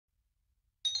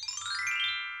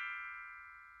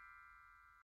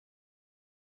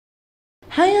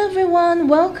Hi everyone,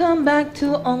 welcome back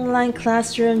to online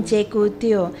classroom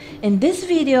Cikgu. In this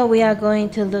video, we are going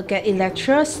to look at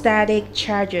electrostatic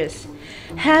charges.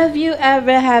 Have you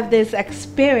ever had this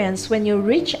experience when you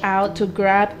reach out to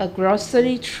grab a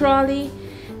grocery trolley?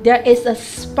 There is a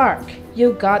spark.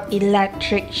 You got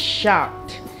electric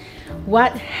shocked.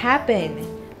 What happened?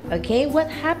 Okay, what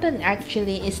happened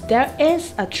actually is there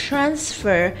is a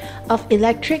transfer of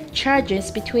electric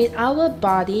charges between our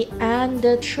body and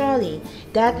the trolley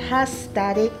that has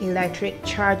static electric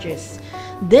charges.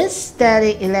 These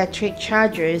static electric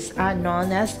charges are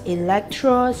known as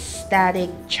electrostatic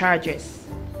charges.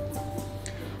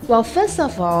 Well, first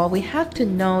of all, we have to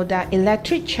know that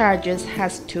electric charges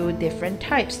has two different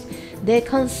types. They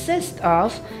consist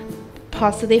of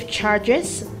positive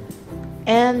charges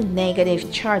and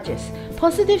negative charges.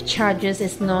 Positive charges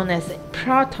is known as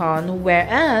proton,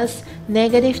 whereas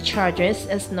negative charges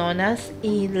is known as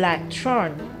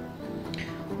electron.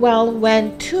 Well,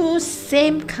 when two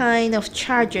same kind of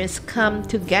charges come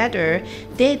together,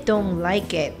 they don't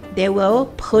like it. They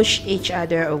will push each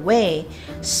other away.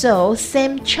 So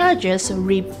same charges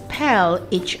repel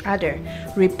each other.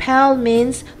 Repel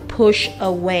means push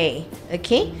away,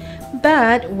 okay?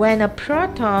 But when a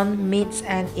proton meets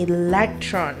an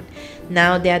electron,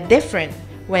 now they are different.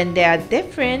 When they are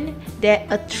different, they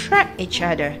attract each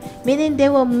other, meaning they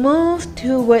will move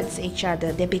towards each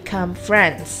other. They become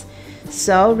friends.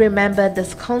 So remember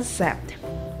this concept.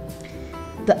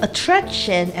 The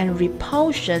attraction and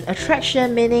repulsion.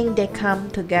 Attraction meaning they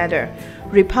come together.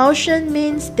 Repulsion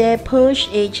means they push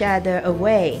each other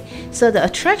away. So the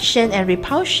attraction and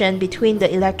repulsion between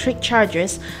the electric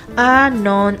charges are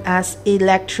known as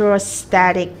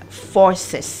electrostatic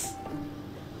forces.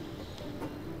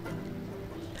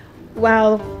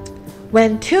 Well,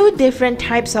 when two different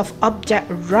types of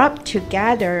objects rub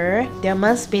together, there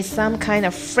must be some kind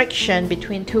of friction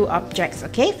between two objects,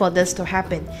 okay, for this to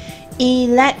happen.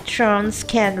 Electrons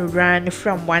can run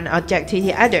from one object to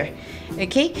the other.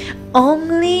 Okay,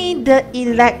 only the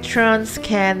electrons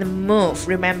can move.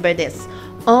 Remember this.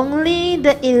 Only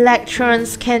the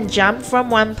electrons can jump from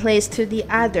one place to the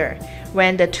other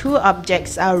when the two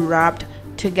objects are rubbed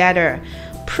together.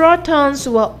 Protons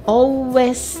will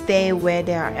always stay where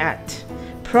they are at.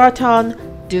 Protons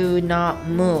do not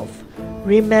move.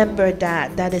 Remember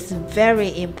that. That is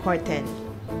very important.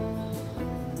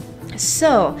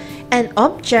 So, an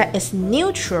object is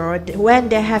neutral when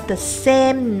they have the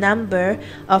same number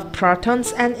of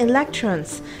protons and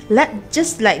electrons.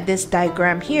 Just like this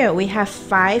diagram here, we have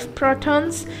 5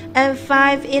 protons and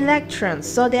 5 electrons.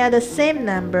 So they are the same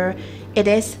number. It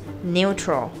is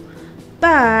neutral.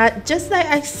 But just like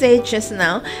I said just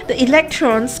now, the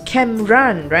electrons can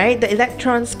run, right? The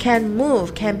electrons can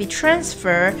move, can be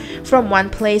transferred from one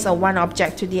place or one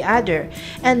object to the other.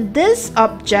 And this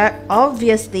object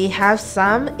obviously has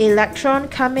some electron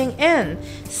coming in.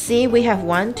 See, we have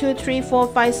 1, 2, 3, 4,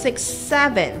 5, 6,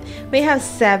 7. We have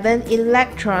 7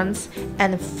 electrons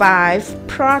and 5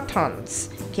 protons.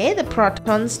 Okay, the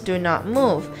protons do not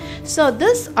move. So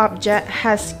this object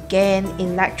has gained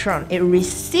electron. It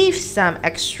receives some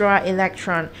extra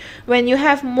electron. When you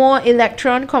have more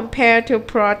electron compared to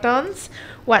protons,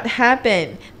 what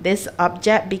happens? This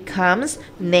object becomes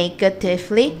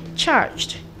negatively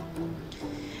charged.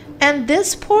 And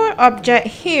this poor object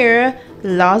here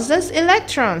loses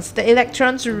electrons. The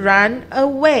electrons run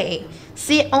away.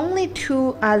 See, only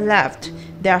 2 are left.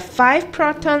 There are 5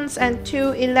 protons and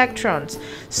 2 electrons.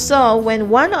 So when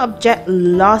one object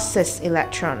loses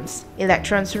electrons,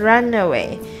 electrons run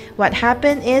away. What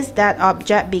happens is that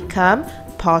object becomes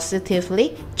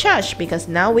positively charged because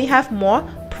now we have more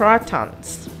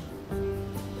protons.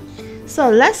 So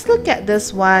let's look at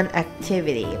this one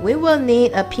activity. We will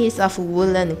need a piece of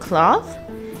woolen cloth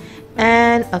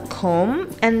and a comb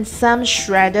and some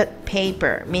shredded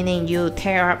paper, meaning you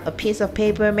tear up a piece of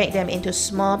paper, make them into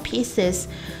small pieces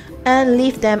and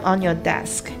leave them on your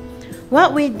desk.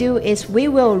 What we do is we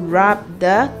will rub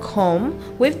the comb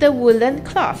with the woolen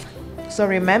cloth. So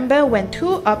remember, when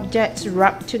two objects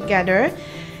rub together,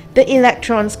 the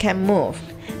electrons can move.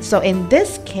 So in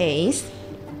this case,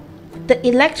 the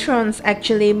electrons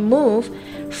actually move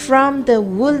from the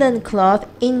woolen cloth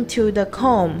into the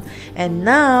comb, and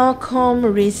now comb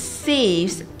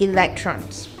receives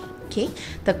electrons. Okay,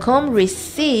 the comb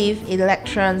receives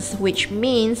electrons, which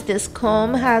means this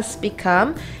comb has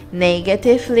become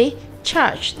negatively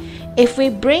charged. If we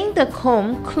bring the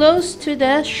comb close to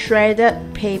the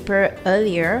shredded paper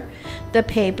earlier, the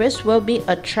papers will be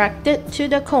attracted to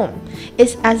the comb.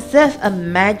 It's as if a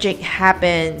magic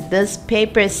happened. This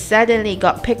paper suddenly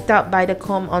got picked up by the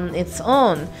comb on its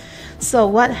own. So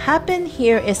what happened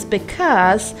here is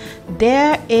because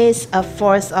there is a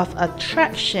force of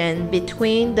attraction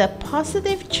between the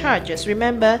positive charges.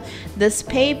 Remember, these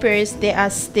papers, they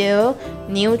are still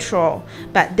neutral,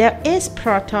 but there is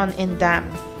proton in them.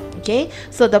 Okay,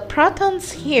 so the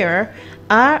protons here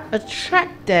are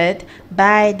attracted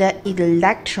by the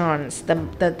electrons,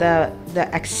 the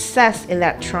excess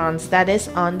electrons that is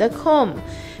on the comb,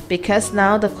 because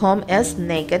now the comb is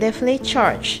negatively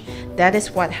charged. That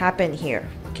is what happened here.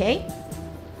 Okay,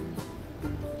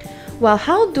 well,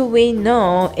 how do we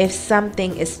know if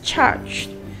something is charged,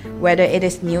 whether it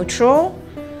is neutral,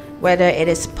 whether it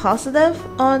is positive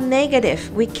or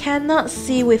negative? We cannot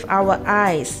see with our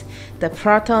eyes the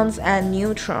protons and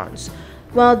neutrons.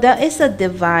 Well, there is a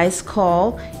device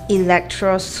called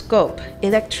electroscope.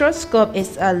 Electroscope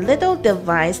is a little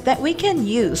device that we can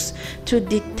use to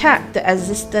detect the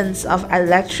existence of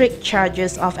electric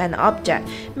charges of an object.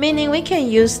 Meaning we can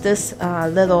use this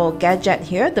little gadget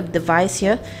here, the device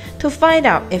here, to find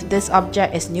out if this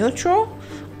object is neutral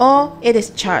or it is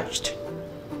charged.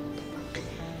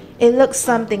 It looks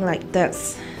something like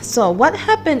this. So what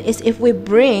happens is if we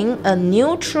bring a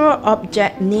neutral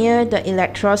object near the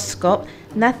electroscope,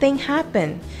 nothing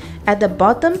happens. At the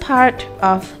bottom part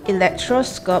of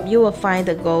electroscope, you will find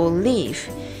the gold leaf.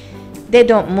 They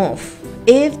don't move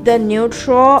if the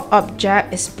neutral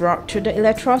object is brought to the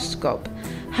electroscope.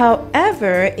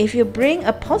 However, if you bring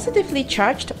a positively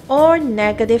charged or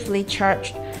negatively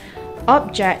charged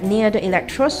object near the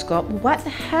electroscope, what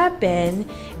happens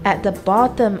at the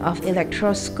bottom of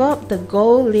electroscope? The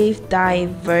gold leaf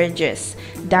diverges.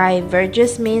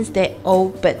 Diverges means they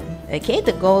open. Okay,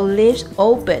 the gold leaves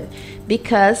open.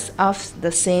 Because of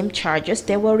the same charges,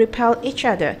 they will repel each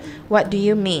other. What do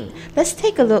you mean? Let's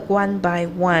take a look one by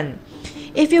one.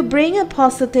 If you bring a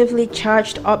positively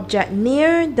charged object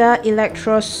near the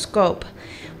electroscope,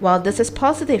 well, this is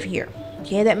positive here.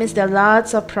 Okay, that means there are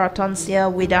lots of protons here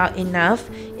without enough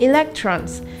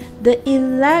electrons. The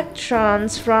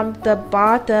electrons from the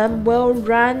bottom will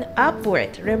run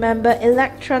upward. Remember,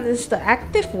 electron is the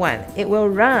active one. It will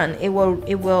run, it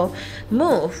will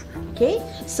move. Okay,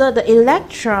 so the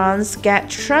electrons get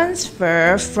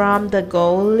transferred from the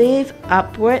gold leaf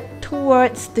upward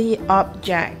towards the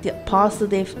object, the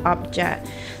positive object.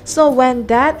 So when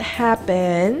that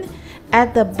happens,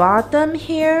 at the bottom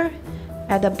here,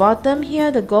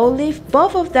 the gold leaf,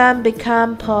 both of them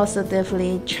become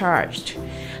positively charged.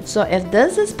 So if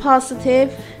this is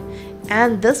positive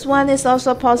and this one is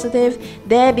also positive,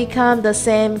 they become the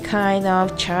same kind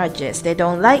of charges. They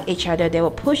don't like each other. They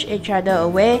will push each other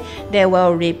away. They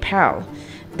will repel.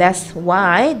 That's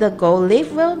why the gold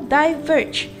leaf will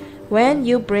diverge when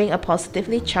you bring a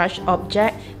positively charged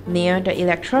object near the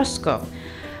electroscope.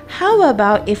 How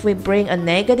about if we bring a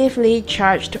negatively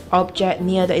charged object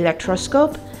near the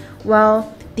electroscope?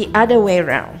 Well, the other way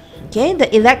around. Okay,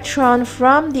 the electron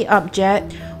from the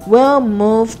object will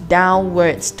move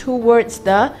downwards towards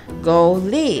the gold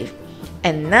leaf,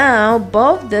 and now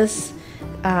both this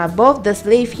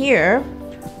leaf here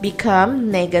become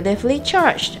negatively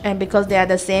charged, and because they are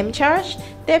the same charge,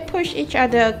 they push each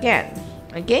other again.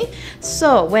 Okay,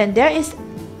 so when there is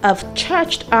a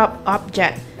charged up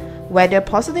object, whether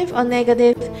positive or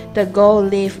negative, the gold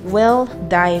leaf will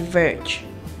diverge.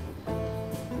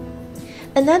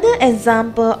 Another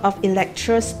example of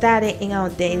electrostatic in our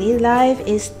daily life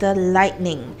is the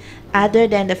lightning. Other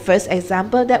than the first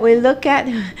example that we look at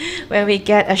when we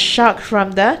get a shock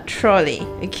from the trolley.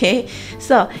 Okay,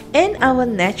 so in our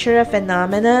natural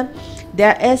phenomena,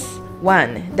 there is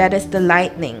one, that is the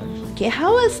lightning. Okay,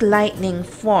 how is lightning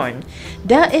formed?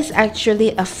 There is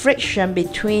actually a friction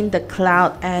between the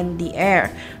cloud and the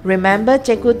air. Remember,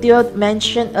 Cikgu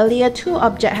mentioned earlier, two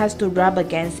objects has to rub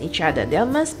against each other. There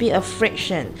must be a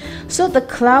friction. So the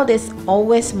cloud is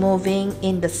always moving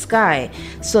in the sky.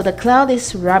 So the cloud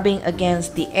is rubbing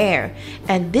against the air,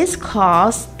 and this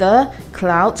causes the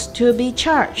clouds to be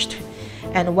charged.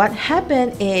 And what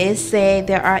happened is, say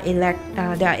there are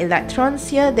electrons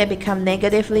here, they become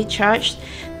negatively charged.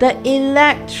 The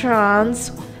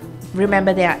electrons,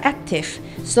 remember, they are active,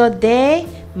 so they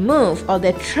move or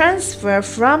they transfer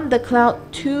from the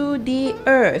cloud to the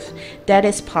earth that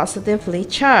is positively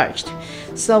charged.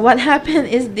 So what happened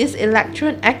is this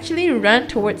electron actually run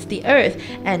towards the earth,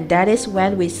 and that is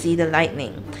when we see the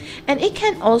lightning. And it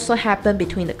can also happen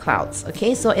between the clouds.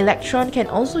 Okay, so electron can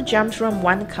also jump from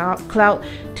one cloud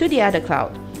to the other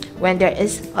cloud when there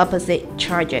is opposite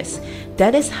charges.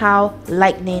 That is how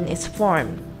lightning is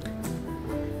formed.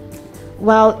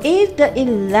 Well, if the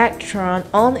electron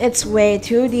on its way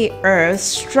to the earth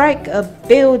strike a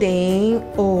building,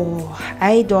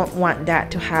 I don't want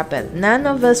that to happen. None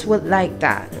of us would like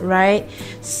that, right?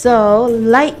 So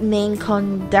lightning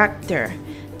conductor,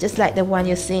 just like the one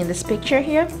you see in this picture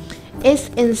here, is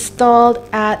installed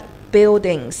at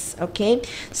buildings. Okay,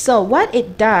 so what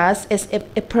it does is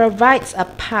it provides a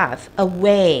path, a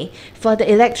way for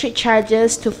the electric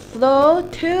charges to flow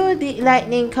to the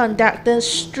lightning conductor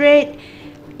straight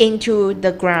into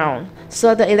the ground.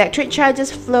 So the electric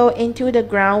charges flow into the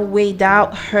ground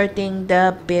without hurting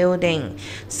the building.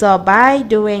 So by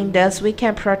doing this, we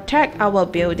can protect our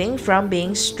building from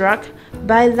being struck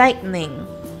by lightning.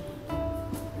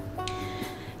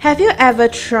 Have you ever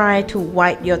tried to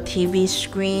wipe your TV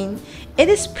screen? It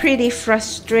is pretty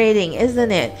frustrating,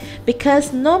 isn't it?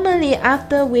 Because normally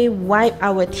after we wipe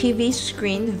our TV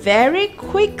screen, very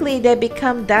quickly they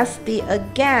become dusty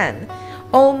again.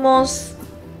 Almost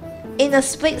in a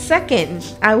split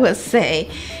second, I would say.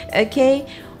 Okay,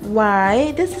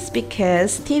 why? This is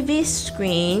because TV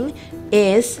screen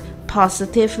is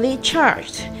positively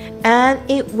charged and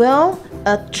it will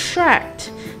attract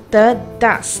the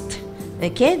dust,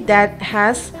 okay, that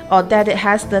it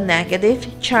has the negative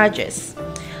charges.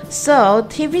 So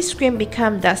TV screen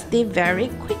become dusty very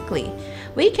quickly.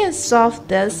 We can solve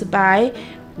this by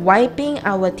wiping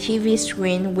our TV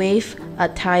screen with a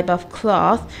type of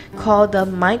cloth called the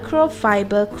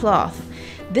microfiber cloth.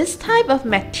 This type of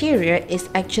material is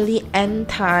actually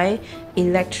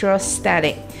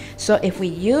anti-electrostatic. So if we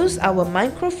use our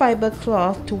microfiber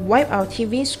cloth to wipe our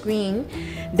TV screen,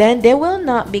 then they will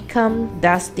not become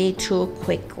dusty too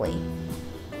quickly.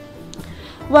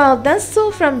 Well, that's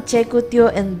all from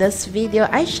Cikgu in this video.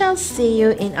 I shall see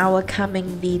you in our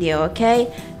coming video, okay?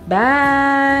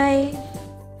 Bye!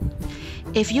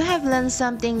 If you have learned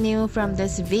something new from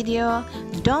this video,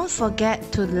 don't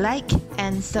forget to like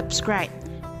and subscribe.